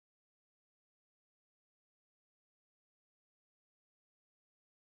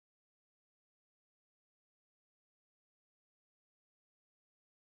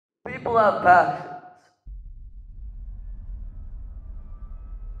People have passions,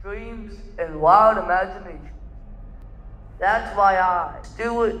 dreams, and wild imaginations. That's why I,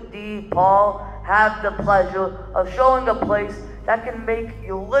 Stuart D. Paul, have the pleasure of showing a place that can make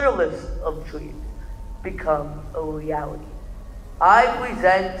your littlest of dreams become a reality. I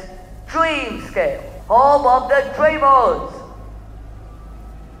present DreamScale, home of the dreamers.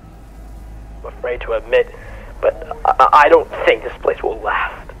 I'm afraid to admit, but I don't think this place will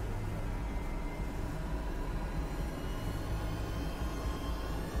last.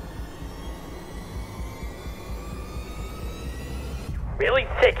 You really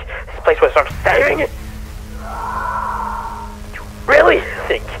think this place was worth saving? You really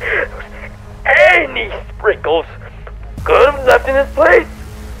think any sprinkles could have left in this place?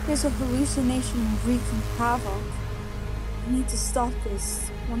 There's a hallucination wreaking havoc. I need to stop this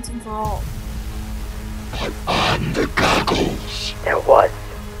once and for all. Put on the goggles. There was,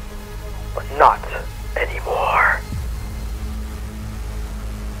 but not anymore.